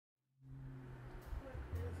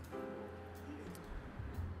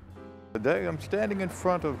Today I'm standing in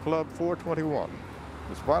front of Club 421,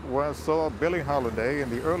 the spot where I saw Billie Holiday in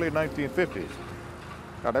the early 1950s.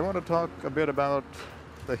 And I want to talk a bit about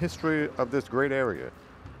the history of this great area.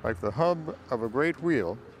 Like the hub of a great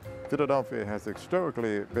wheel, Philadelphia has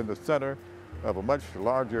historically been the center of a much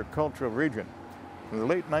larger cultural region. In the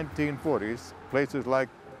late 1940s, places like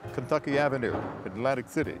Kentucky Avenue in Atlantic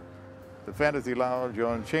City, the Fantasy Lounge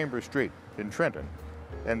on Chambers Street in Trenton,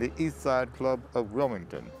 and the East Side Club of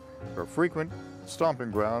Wilmington were frequent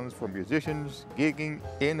stomping grounds for musicians gigging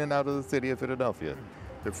in and out of the city of Philadelphia.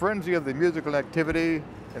 The frenzy of the musical activity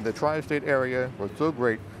in the tri-state area was so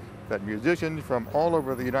great that musicians from all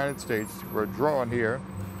over the United States were drawn here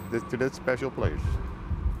to this special place.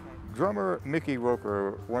 Drummer Mickey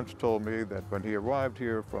Roker once told me that when he arrived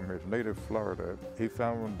here from his native Florida, he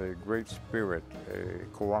found a great spirit, a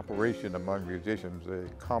cooperation among musicians, a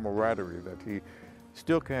camaraderie that he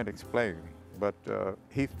still can't explain, but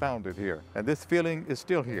he found it here. And this feeling is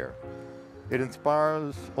still here. It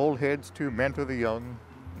inspires old heads to mentor the young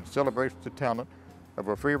and celebrates the talent of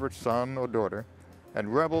a favorite son or daughter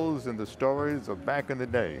and revels in the stories of back in the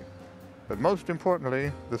day. But most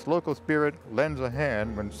importantly, this local spirit lends a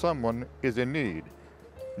hand when someone is in need.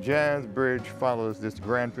 Jazz Bridge follows this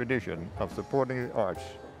grand tradition of supporting the arts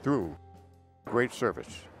through great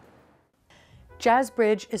service. Jazz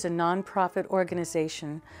Bridge is a nonprofit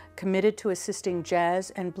organization committed to assisting jazz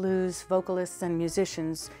and blues vocalists and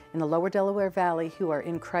musicians in the Lower Delaware Valley who are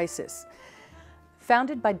in crisis.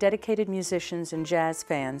 Founded by dedicated musicians and jazz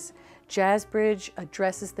fans, Jazz Bridge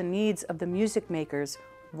addresses the needs of the music makers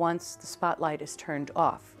once the spotlight is turned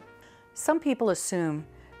off. Some people assume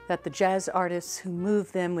that the jazz artists who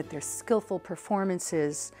move them with their skillful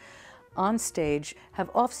performances on stage have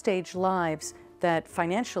offstage lives that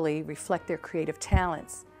financially reflect their creative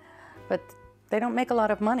talents, but they don't make a lot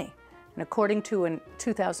of money. And according to a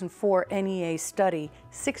 2004 NEA study,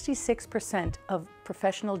 66% of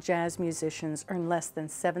professional jazz musicians earn less than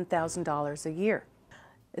 $7,000 a year.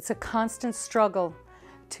 It's a constant struggle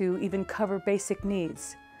to even cover basic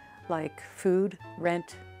needs like food,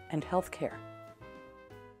 rent, and health care.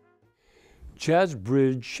 Jazz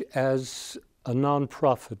Bridge as a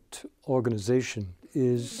nonprofit organization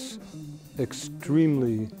is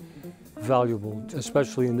extremely valuable,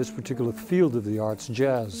 especially in this particular field of the arts,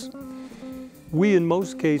 jazz. We, in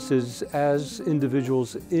most cases, as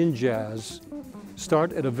individuals in jazz,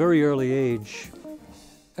 start at a very early age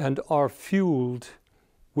and are fueled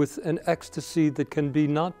with an ecstasy that can be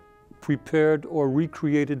not prepared or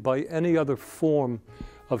recreated by any other form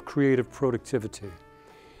of creative productivity.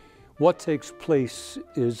 What takes place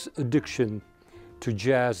is addiction to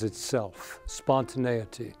jazz itself,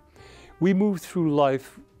 spontaneity. We move through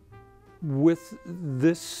life with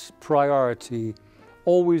this priority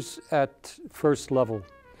always at first level.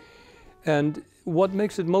 And what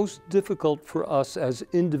makes it most difficult for us as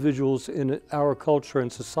individuals in our culture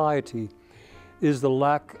and society is the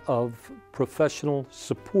lack of professional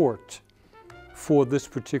support for this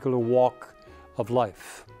particular walk of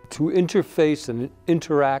life. To interface and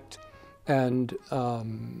interact and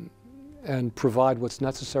provide what's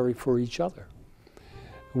necessary for each other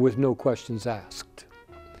with no questions asked.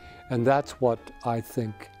 And that's what I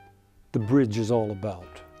think the Bridge is all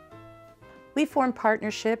about. We form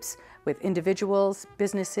partnerships with individuals,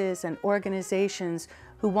 businesses, and organizations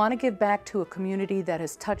who want to give back to a community that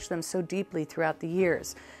has touched them so deeply throughout the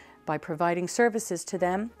years by providing services to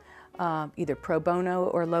them, either pro bono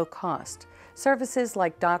or low cost. Services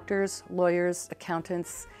like doctors, lawyers,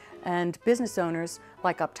 accountants, and business owners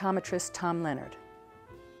like optometrist Tom Leonard.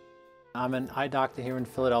 I'm an eye doctor here in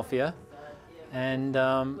Philadelphia, and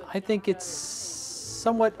I think it's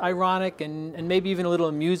somewhat ironic and maybe even a little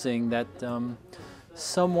amusing that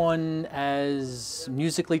someone as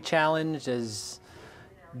musically challenged, as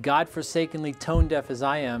godforsakenly tone deaf as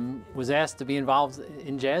I am, was asked to be involved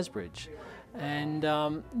in Jazz Bridge. And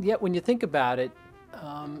yet when you think about it,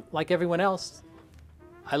 like everyone else,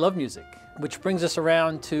 I love music, which brings us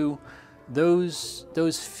around to those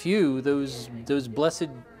blessed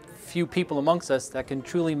few people amongst us that can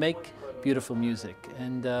truly make beautiful music.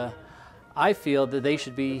 And I feel that they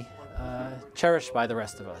should be cherished by the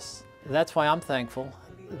rest of us. That's why I'm thankful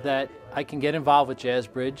that I can get involved with Jazz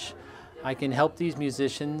Bridge. I can help these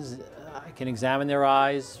musicians. I can examine their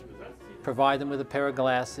eyes, provide them with a pair of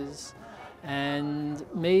glasses, and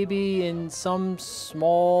maybe in some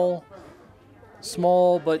small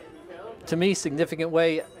but to me significant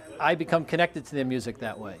way, I become connected to their music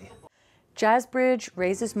that way. Jazz Bridge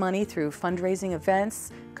raises money through fundraising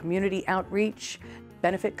events, community outreach,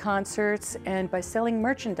 benefit concerts, and by selling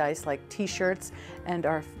merchandise like t-shirts and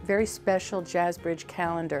our very special Jazz Bridge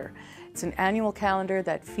calendar. It's an annual calendar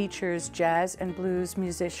that features jazz and blues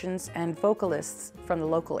musicians and vocalists from the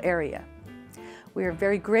local area. We are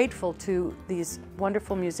very grateful to these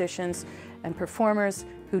wonderful musicians and performers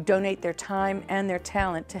who donate their time and their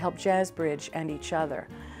talent to help Jazzbridge and each other.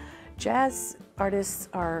 Jazz artists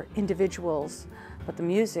are individuals, but the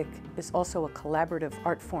music is also a collaborative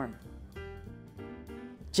art form.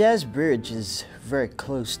 Jazzbridge is very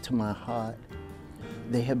close to my heart.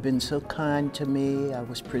 They have been so kind to me. I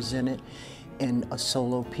was presented in a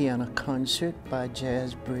solo piano concert by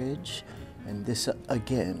Jazzbridge, and this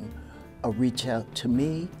again, a reach out to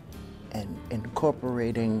me and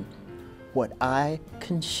incorporating what I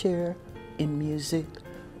can share in music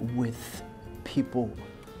with people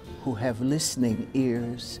who have listening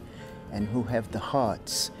ears and who have the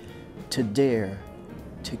hearts to dare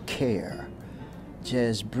to care.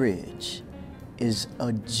 Jazzbridge is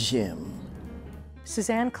a gem.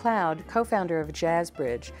 Suzanne Cloud, co-founder of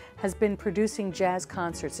Jazzbridge, has been producing jazz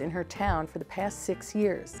concerts in her town for the past 6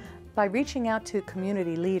 years. By reaching out to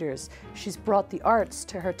community leaders, she's brought the arts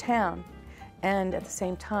to her town and at the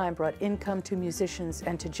same time brought income to musicians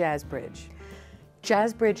and to Jazzbridge.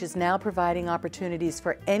 Jazzbridge is now providing opportunities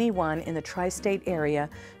for anyone in the tri-state area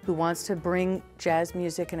who wants to bring jazz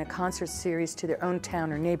music in a concert series to their own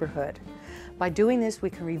town or neighborhood. By doing this,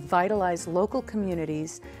 we can revitalize local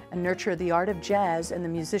communities and nurture the art of jazz and the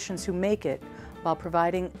musicians who make it, while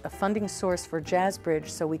providing a funding source for Jazzbridge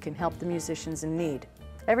so we can help the musicians in need.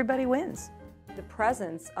 Everybody wins. The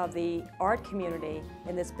presence of the art community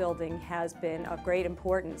in this building has been of great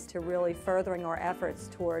importance to really furthering our efforts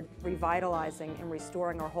toward revitalizing and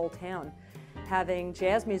restoring our whole town. Having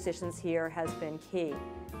jazz musicians here has been key.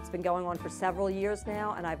 It's been going on for several years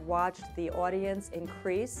now, and I've watched the audience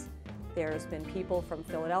increase. There's been people from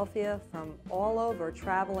Philadelphia, from all over,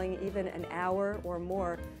 traveling even an hour or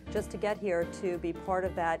more just to get here to be part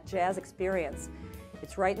of that jazz experience.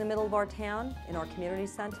 It's right in the middle of our town, in our community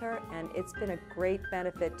center, and it's been a great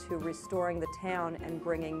benefit to restoring the town and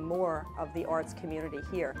bringing more of the arts community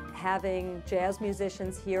here. Having jazz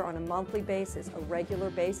musicians here on a monthly basis, a regular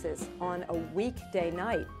basis, on a weekday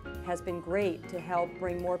night has been great to help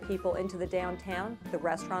bring more people into the downtown. The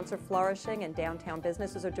restaurants are flourishing and downtown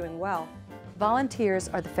businesses are doing well. Volunteers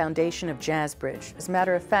are the foundation of Jazzbridge. As a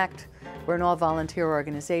matter of fact, we're an all-volunteer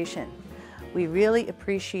organization. We really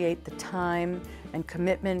appreciate the time and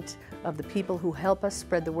commitment of the people who help us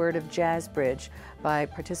spread the word of Jazzbridge by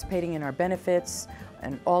participating in our benefits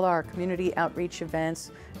and all our community outreach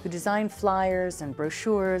events, who design flyers and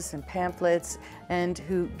brochures and pamphlets, and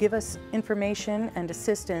who give us information and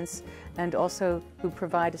assistance, and also who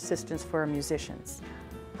provide assistance for our musicians.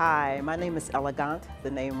 Hi, my name is Elegant.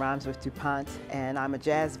 The name rhymes with DuPont, and I'm a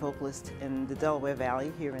jazz vocalist in the Delaware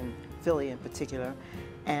Valley, here in Philly in particular.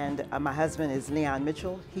 And my husband is Leon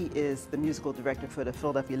Mitchell. He is the musical director for the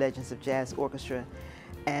Philadelphia Legends of Jazz Orchestra,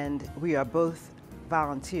 and we are both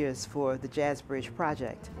volunteers for the Jazzbridge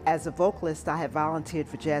project. As a vocalist, I have volunteered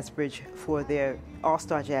for Jazzbridge for their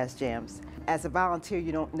All-Star Jazz Jams. As a volunteer,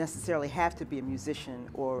 you don't necessarily have to be a musician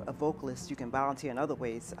or a vocalist. You can volunteer in other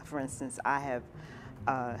ways. For instance, I have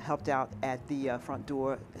helped out at the front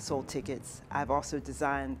door, sold tickets. I've also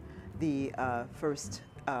designed the first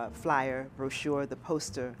flyer, brochure, the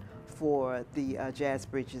poster for the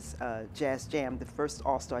Jazzbridge's Jazz Jam, the first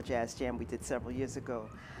All-Star Jazz Jam we did several years ago.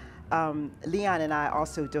 Leon and I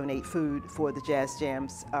also donate food for the Jazz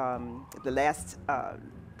Jams. The last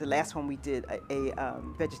one we did a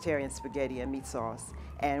vegetarian spaghetti and meat sauce,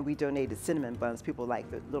 and we donated cinnamon buns. People like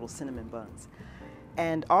the little cinnamon buns.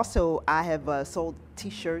 And also, I have sold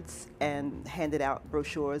T-shirts and handed out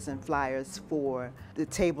brochures and flyers for the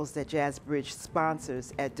tables that Jazzbridge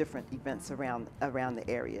sponsors at different events around the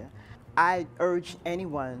area. I urge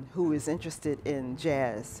anyone who is interested in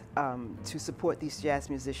jazz to support these jazz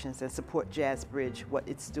musicians and support Jazzbridge. What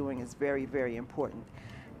it's doing is very, very important.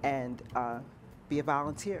 And be a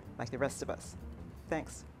volunteer like the rest of us.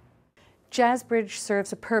 Thanks. Jazzbridge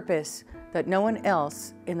serves a purpose that no one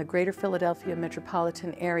else in the greater Philadelphia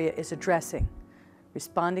metropolitan area is addressing,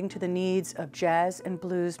 responding to the needs of jazz and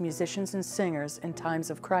blues musicians and singers in times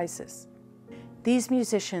of crisis. These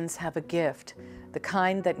musicians have a gift, the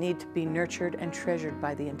kind that need to be nurtured and treasured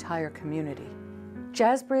by the entire community.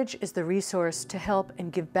 Jazzbridge is the resource to help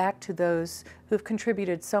and give back to those who have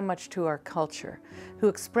contributed so much to our culture, who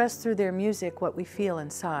express through their music what we feel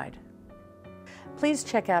inside. Please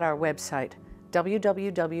check out our website,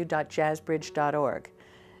 www.jazzbridge.org.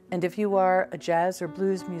 And if you are a jazz or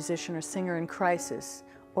blues musician or singer in crisis,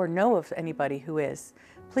 or know of anybody who is,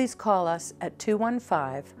 please call us at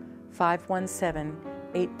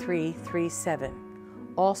 215-517-8337.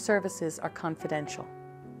 All services are confidential.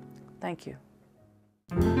 Thank you.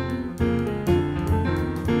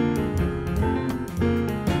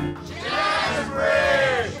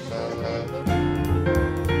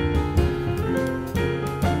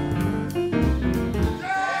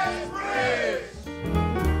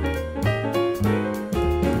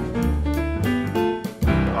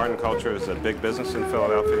 Art and culture is a big business in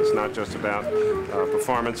Philadelphia. It's not just about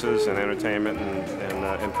performances and entertainment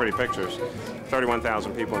and pretty pictures.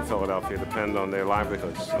 31,000 people in Philadelphia depend on their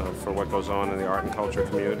livelihoods for what goes on in the art and culture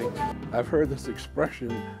community. I've heard this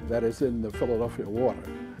expression that is in the Philadelphia water.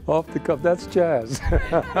 Off the cuff, that's jazz.